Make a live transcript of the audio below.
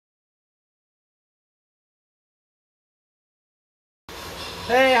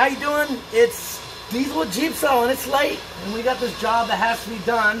Hey, how you doing? It's Diesel with Jeep Style, and it's late, and we got this job that has to be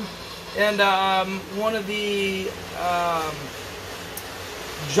done. And one of the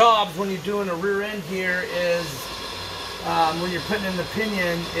jobs when you're doing a rear end here is when you're putting in the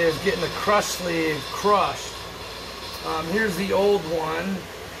pinion is getting the crush sleeve crushed. Here's the old one.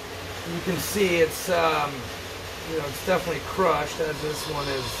 You can see it's it's definitely crushed as this one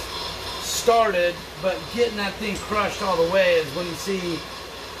is started, but getting that thing crushed all the way is when you see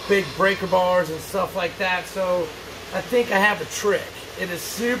big breaker bars and stuff like that. So I think I have a trick. It is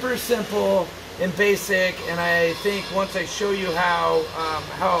super simple and basic, and I think once I show you how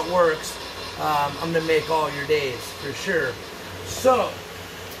it works, I'm gonna make all your days for sure. So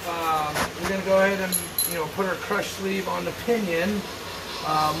we're gonna go ahead and put our crush sleeve on the pinion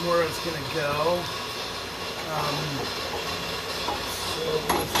where it's gonna go.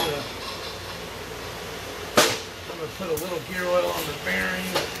 I'm gonna put a little gear oil on the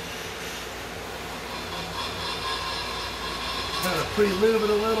bearing. Kind of pre-lube it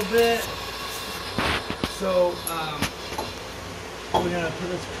a little bit. So we're gonna put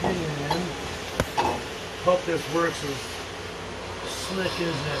this pinion in. Hope this works as slick as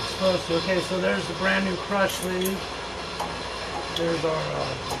it's supposed to. Okay, so there's the brand new crush sleeve. There's our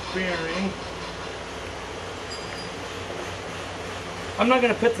bearing. I'm not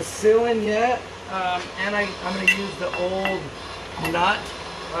going to put the seal in yet, and I'm going to use the old nut,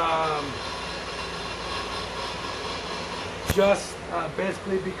 just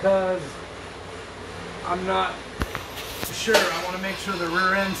basically because I'm not sure. I want to make sure the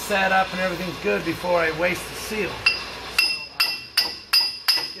rear end's set up and everything's good before I waste the seal. So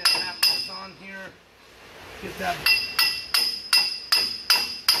let's get half this on here, get that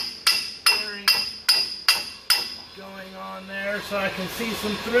bearing going on there so I can see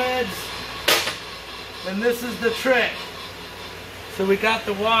some threads. And this is the trick. So we got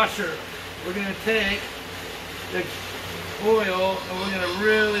the washer. We're going to take the oil and we're going to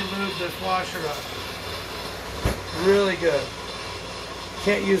really lube this washer up. Really good.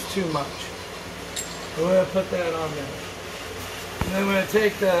 Can't use too much. We're going to put that on there. And then we're going to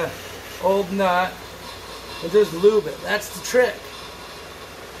take the old nut and just lube it. That's the trick.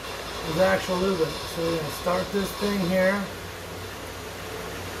 Is actual lubing. So we're going to start this thing here,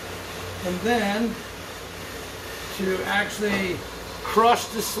 and then to actually crush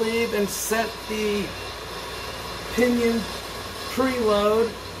the sleeve and set the pinion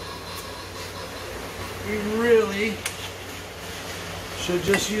preload, we really should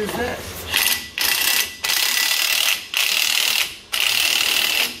just use this.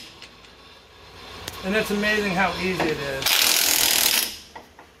 And it's amazing how easy it is.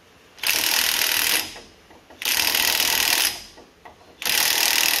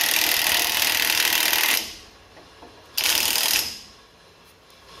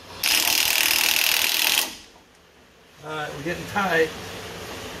 We're getting tight.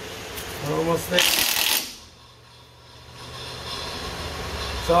 We're almost there.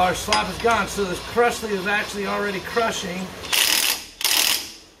 So our slop is gone. So this crush sleeve is actually already crushing.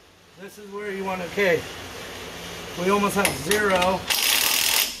 This is where you want to, okay, we almost have zero.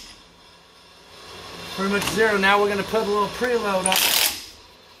 Pretty much zero. Now we're going to put a little preload on it.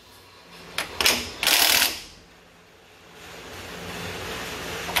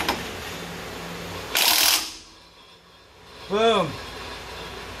 Boom.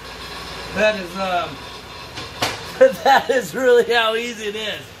 That is that is really how easy it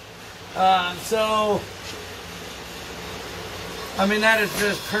is. So I mean, that is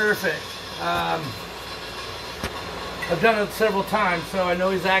just perfect. I've done it several times, so I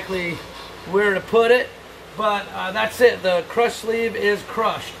know exactly where to put it. But that's it. The crush sleeve is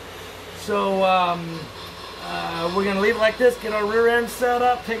crushed. So we're gonna leave it like this. Get our rear end set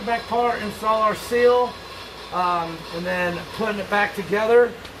up. Take it back apart. Install our seal. And then putting it back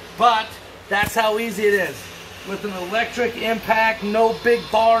together. But that's how easy it is with an electric impact, no big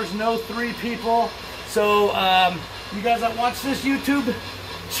bars, no three people. So you guys that watch this YouTube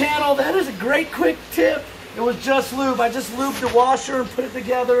channel, that is a great quick tip. It was just lube. I just lubed the washer and put it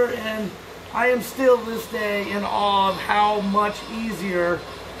together, and I am still this day in awe of how much easier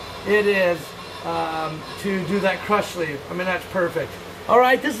it is to do that crush sleeve. I mean, that's perfect.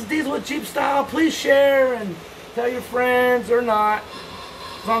 Alright, this is Diesel with Jeep Style. Please share and tell your friends or not.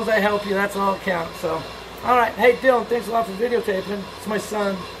 As long as I help you, that's all that counts. So, alright. Hey, Dylan, thanks a lot for videotaping. It's my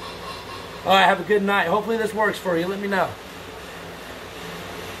son. Alright, have a good night. Hopefully this works for you. Let me know.